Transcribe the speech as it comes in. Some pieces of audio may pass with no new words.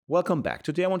Welcome back.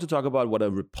 Today, I want to talk about what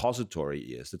a repository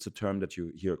is. It's a term that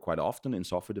you hear quite often in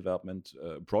software development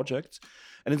projects,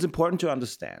 and it's important to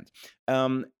understand.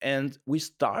 And we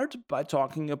start by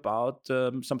talking about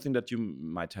something that you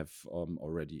might have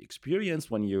already experienced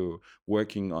when you're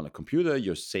working on a computer.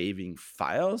 You're saving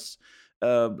files.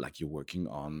 Like you're working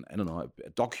on, I don't know,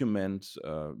 a document,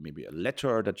 maybe a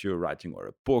letter that you're writing, or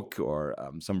a book, or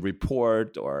some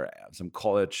report, or some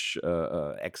college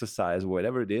exercise,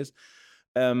 whatever it is.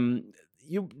 um,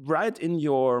 you write in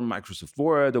your Microsoft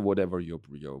Word or whatever your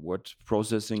word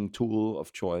processing tool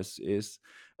of choice is,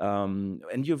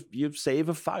 and you save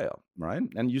a file, right?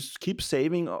 And you keep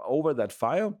saving over that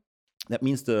file. That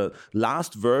means the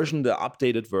last version, the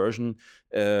updated version,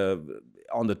 uh,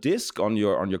 on the disk, on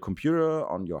your computer,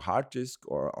 on your hard disk,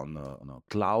 or on a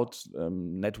cloud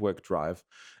network drive,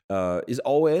 is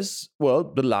always, well,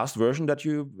 the last version that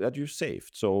you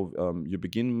saved. So you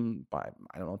begin by,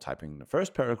 I don't know, typing the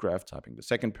first paragraph, typing the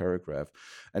second paragraph,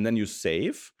 and then you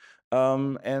save.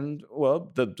 And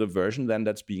well, the version then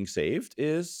that's being saved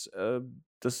is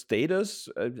the status.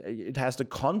 It has the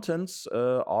contents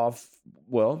of,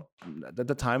 well, at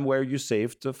the time where you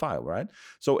saved the file, right?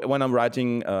 So when I'm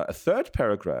writing a third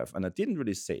paragraph and I didn't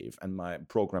really save, and my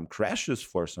program crashes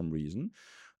for some reason,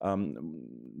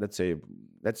 let's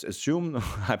assume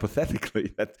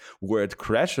hypothetically that Word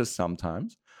crashes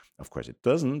sometimes. Of course, it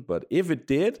doesn't, but if it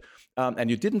did,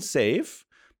 and you didn't save,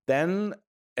 then,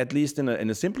 at least in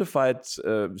a simplified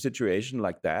situation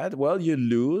like that, well, you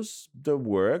lose the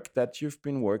work that you've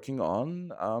been working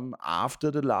on after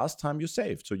the last time you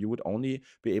saved. So you would only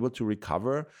be able to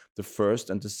recover the first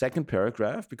and the second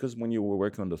paragraph, because when you were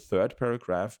working on the third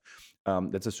paragraph,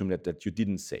 let's assume that you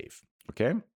didn't save.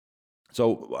 Okay.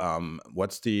 So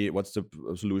what's the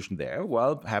solution there?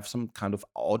 Well, have some kind of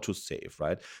auto save,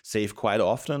 right? Save quite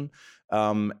often,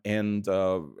 and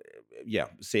yeah,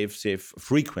 save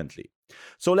frequently.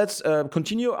 So let's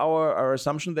continue our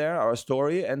assumption there, our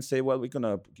story, and say, well, we're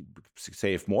gonna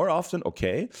save more often,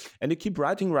 okay? And you keep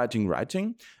writing,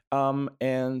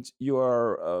 and you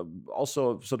are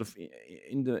also sort of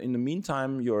in the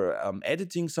meantime, you're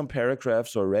editing some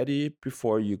paragraphs already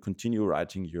before you continue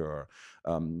writing. You're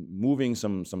moving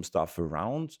some stuff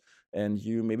around, and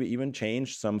you maybe even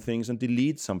change some things and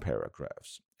delete some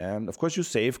paragraphs. And of course, you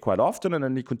save quite often, and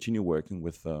then you continue working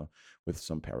with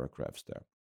some paragraphs there.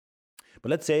 But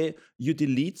let's say you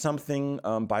delete something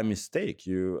by mistake.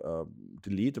 You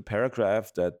delete a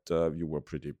paragraph that you were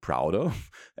pretty proud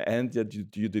of, and that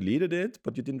you deleted it,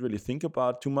 but you didn't really think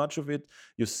about too much of it.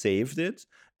 You saved it,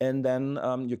 and then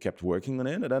you kept working on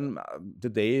it. And then the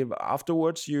day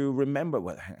afterwards, you remember,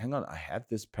 well, hang on, I had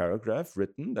this paragraph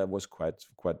written that was quite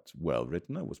well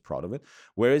written. I was proud of it.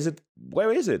 Where is it?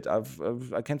 Where is it?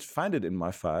 I can't find it in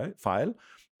my file.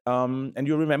 And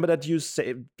you remember that you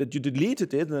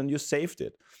deleted it, and then you saved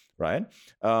it, right?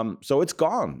 So it's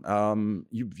gone.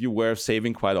 You were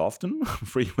saving quite often,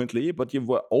 frequently, but you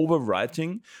were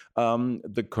overwriting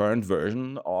the current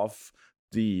version of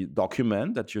the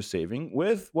document that you're saving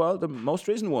with, well, the most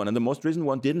recent one. And the most recent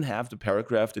one didn't have the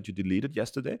paragraph that you deleted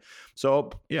yesterday.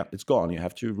 So yeah, it's gone. You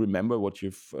have to remember what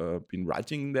you've been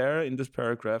writing there in this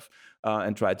paragraph,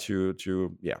 and try to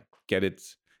yeah, get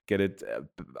it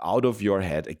out of your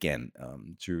head again,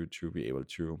 to be able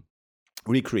to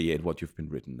recreate what you've been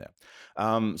written there.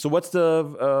 So what's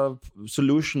the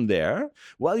solution there?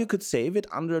 Well, you could save it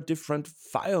under a different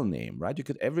file name, right?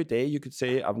 Every day you could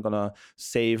say, I'm gonna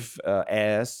save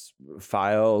as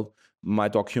file my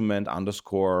document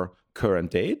underscore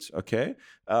current date, okay?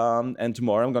 And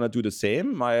tomorrow I'm gonna do the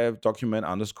same, my document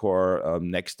underscore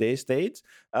next day's date.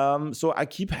 So I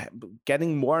keep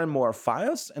getting more and more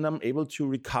files, and I'm able to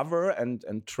recover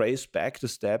and trace back the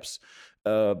steps,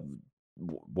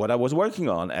 what I was working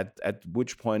on at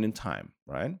which point in time,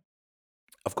 right?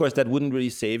 Of course, that wouldn't really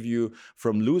save you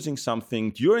from losing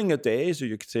something during a day. So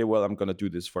you could say, well, I'm going to do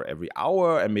this for every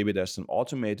hour, and maybe there's some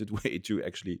automated way to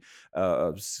actually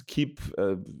keep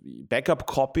backup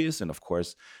copies. And of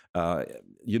course,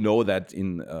 you know that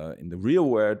in the real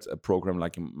world, a program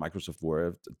like Microsoft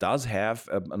Word does have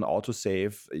an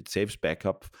autosave. It saves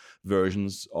backup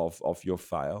versions of your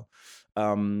file,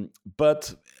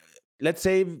 but let's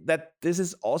say that this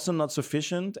is also not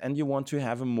sufficient, and you want to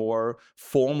have a more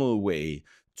formal way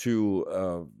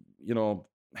to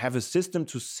have a system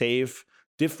to save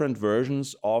different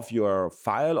versions of your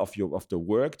file, of the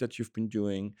work that you've been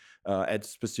doing at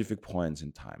specific points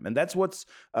in time. And that's what's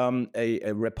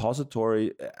a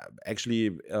repository actually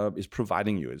is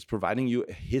providing you. It's providing you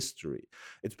a history.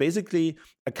 It's basically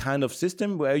a kind of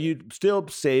system where you're still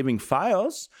saving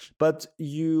files, but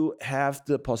you have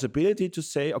the possibility to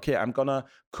say, okay, I'm gonna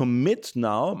commit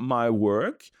now my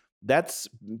work that's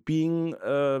being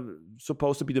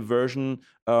supposed to be the version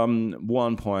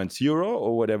 1.0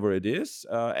 or whatever it is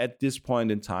at this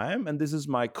point in time. And this is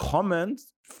my comment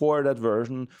for that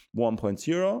version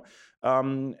 1.0.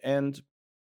 And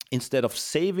instead of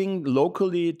saving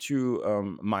locally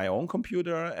to my own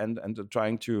computer and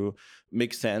trying to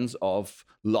make sense of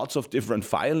lots of different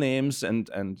file names and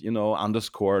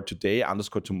underscore today,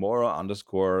 underscore tomorrow,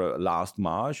 underscore last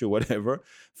March or whatever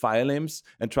file names,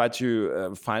 and try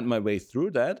to find my way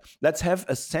through that, let's have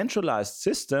a centralized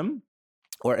system,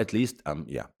 or at least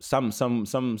some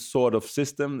sort of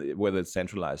system, whether it's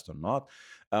centralized or not,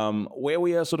 where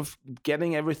we are sort of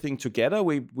getting everything together.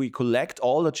 We collect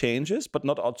all the changes, but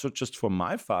not also just for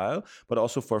my file, but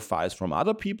also for files from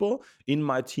other people in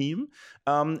my team.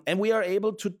 And we are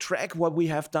able to track what we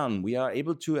have done. We are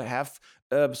able to have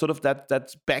sort of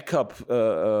that backup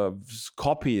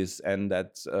copies and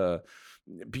that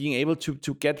being able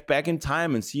to get back in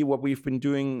time and see what we've been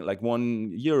doing like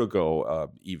 1 year ago,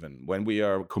 even when we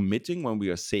are committing, when we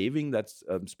are saving that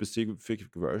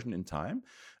specific version in time,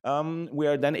 we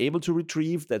are then able to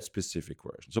retrieve that specific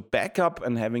version. So backup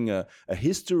and having a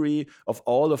history of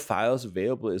all the files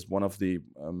available is one of the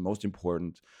most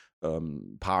important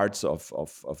parts of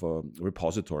a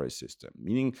repository system,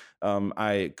 meaning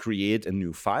I create a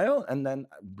new file and then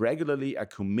regularly I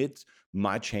commit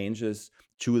my changes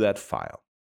to that file.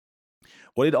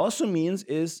 What it also means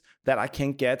is that I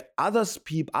can get other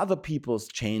people's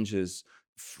changes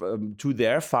to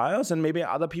their files, and maybe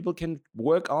other people can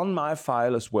work on my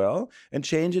file as well and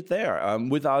change it there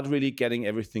without really getting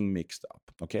everything mixed up.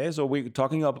 Okay, so we're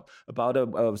talking about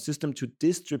a system to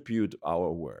distribute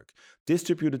our work.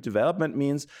 Distributed development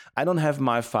means I don't have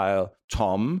my file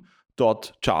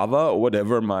Tom.java or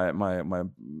whatever my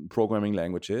programming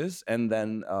language is, and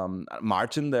then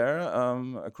Martin there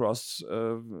across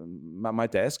my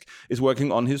desk is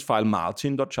working on his file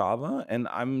Martin.java, and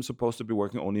I'm supposed to be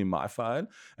working only in my file,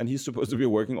 and he's supposed to be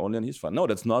working only on his file. No,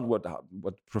 that's not what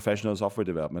professional software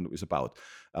development is about.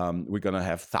 We're going to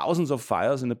have thousands of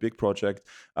files in a big project,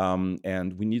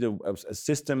 and we need a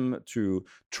system to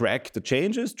track the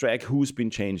changes, track who's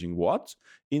been changing what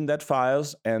in that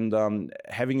files, and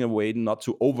having a way not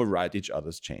to overwrite each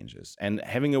other's changes, and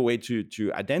having a way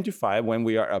to identify when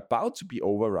we are about to be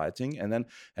overwriting, and then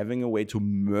having a way to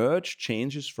merge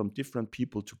changes from different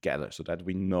people together so that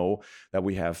we know that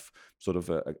we have sort of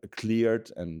a cleared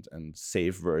and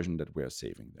safe version that we are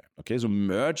saving there. Okay, so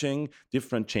merging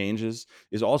different changes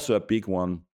is also a big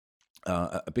one,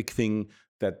 a big thing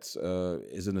that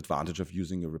is an advantage of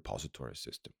using a repository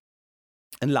system.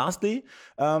 And lastly,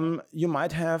 you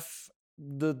might have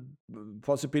the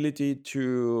possibility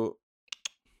to,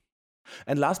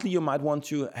 and lastly, you might want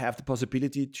to have the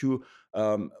possibility to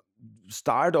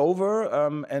start over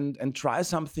and try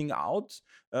something out,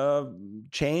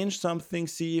 change something,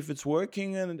 see if it's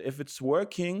working, and if it's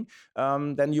working,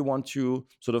 then you want to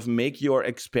sort of make your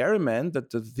experiment,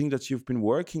 that the thing that you've been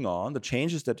working on, the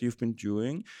changes that you've been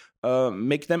doing,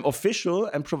 make them official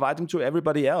and provide them to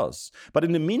everybody else. But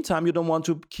in the meantime, you don't want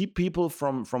to keep people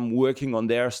from working on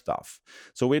their stuff.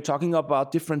 So we're talking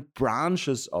about different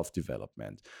branches of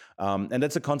development. And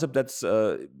that's a concept that's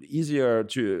easier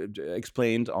to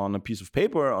explain on a piece of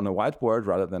paper, on a whiteboard,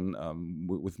 rather than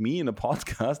with me in a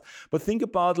podcast. But think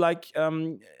about like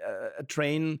a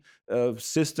train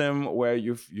system where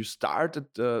you started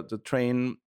the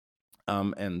train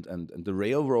and the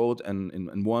railroad and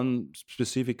in one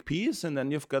specific piece, and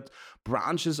then you've got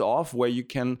branches off where you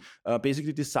can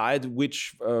basically decide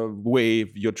which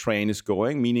way your train is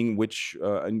going, meaning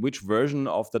in which version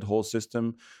of that whole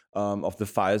system of the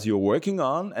files you're working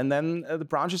on, and then the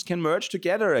branches can merge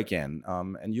together again,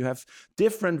 and you have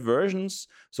different versions,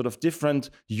 sort of different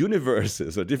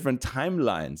universes or different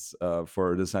timelines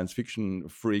for the science fiction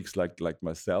freaks like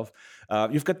myself.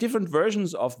 You've got different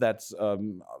versions of that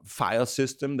file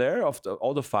system there, of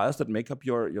all the files that make up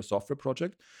your software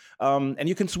project, and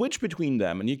you can switch between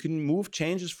them, and you can move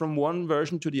changes from one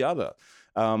version to the other.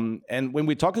 And when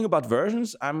we're talking about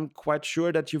versions, I'm quite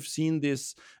sure that you've seen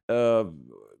this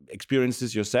experience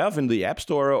this yourself in the App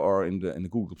Store or in the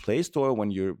Google Play Store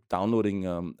when you're downloading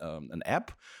an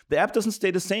app. The app doesn't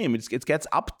stay the same. It gets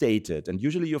updated, and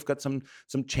usually you've got some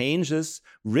changes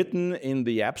written in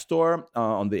the App Store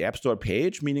on the App Store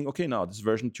page, meaning, okay, now this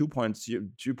version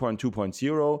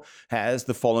 2.2.0 has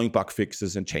the following bug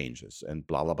fixes and changes, and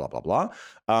blah blah blah blah blah.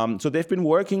 So they've been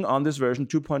working on this version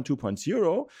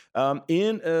 2.2.0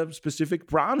 in a specific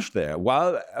branch there,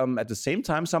 while at the same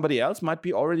time somebody else might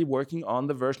be already working on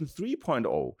the version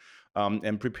 3.0.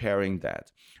 And preparing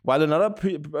that. While another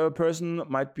person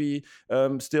might be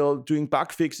still doing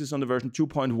bug fixes on the version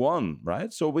 2.1,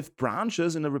 right? So with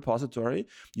branches in a repository,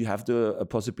 you have the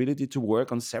possibility to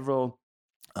work on several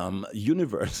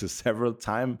universes, several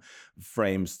time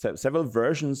frames, several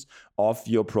versions of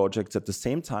your projects at the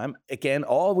same time. Again,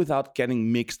 all without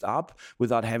getting mixed up,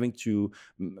 without having to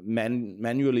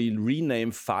manually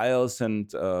rename files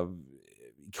and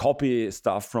copy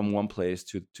stuff from one place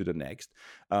to the next.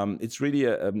 It's really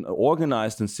an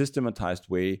organized and systematized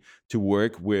way to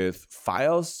work with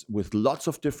files, with lots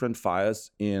of different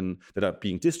files that are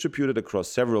being distributed across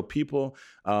several people,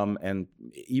 and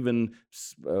even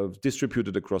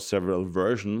distributed across several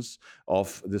versions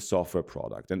of the software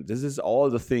product. And this is all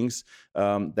the things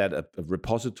that a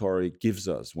repository gives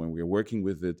us when we're working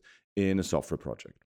with it in a software project.